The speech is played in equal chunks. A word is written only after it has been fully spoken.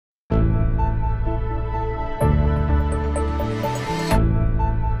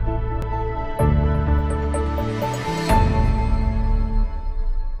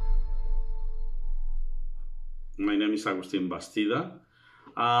name is Agustín Bastida,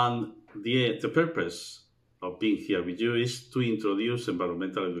 and the purpose of being here with you is to introduce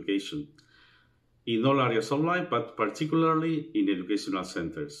environmental education in all areas of life, but particularly in educational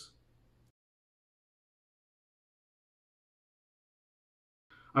centers.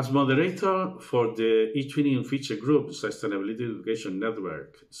 As moderator for the eTwinning feature group Sustainability Education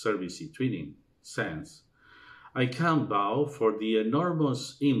Network Service eTwinning, SENSE, I can vouch for the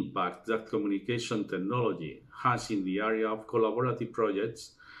enormous impact that communication technology has in the area of collaborative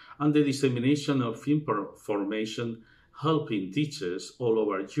projects and the dissemination of information, helping teachers all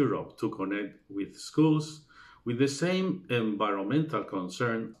over Europe to connect with schools with the same environmental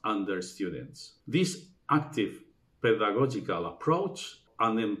concern and their students. This active pedagogical approach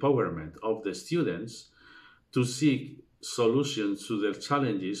and empowerment of the students to seek solutions to their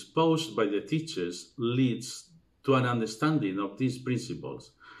challenges posed by the teachers leads to an understanding of these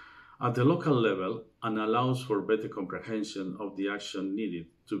principles at the local level and allows for better comprehension of the action needed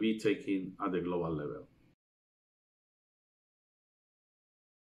to be taken at the global level.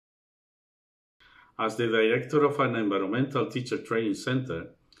 As the director of an environmental teacher training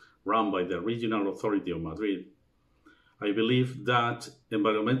center run by the Regional Authority of Madrid, I believe that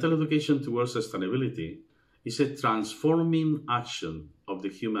environmental education towards sustainability is a transforming action of the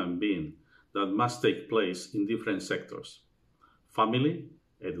human being that must take place in different sectors: family,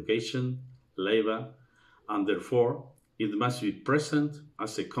 education, labor, and therefore it must be present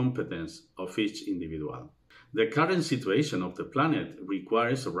as a competence of each individual. The current situation of the planet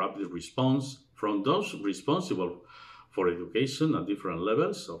requires a rapid response from those responsible for education at different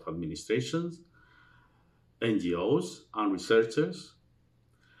levels of administrations, NGOs, and researchers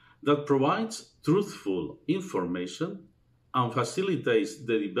that provides truthful information and facilitates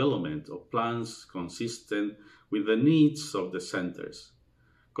the development of plans consistent with the needs of the centers,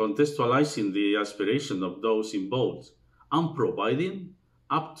 contextualizing the aspiration of those involved and providing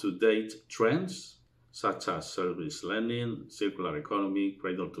up-to-date trends such as service learning, circular economy,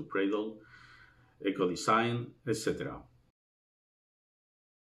 cradle-to-cradle, eco-design, etc.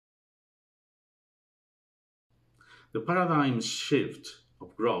 The paradigm shift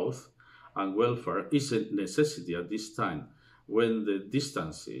of growth and welfare is a necessity at this time when the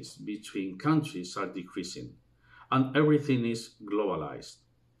distances between countries are decreasing and everything is globalized.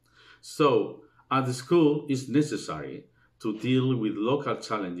 So, at the school, it's necessary to deal with local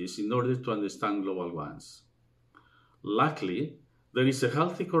challenges in order to understand global ones. Luckily, there is a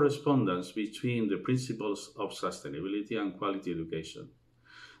healthy correspondence between the principles of sustainability and quality education.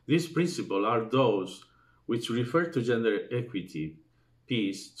 These principles are those which refer to gender equity,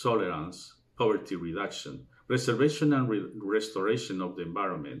 peace, tolerance, poverty reduction, preservation and restoration of the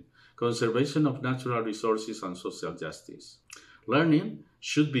environment, conservation of natural resources, and social justice. Learning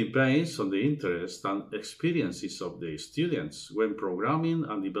should be based on the interests and experiences of the students when programming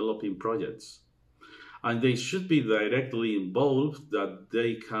and developing projects, and they should be directly involved that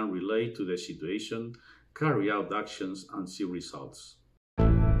they can relate to the situation, carry out actions, and see results.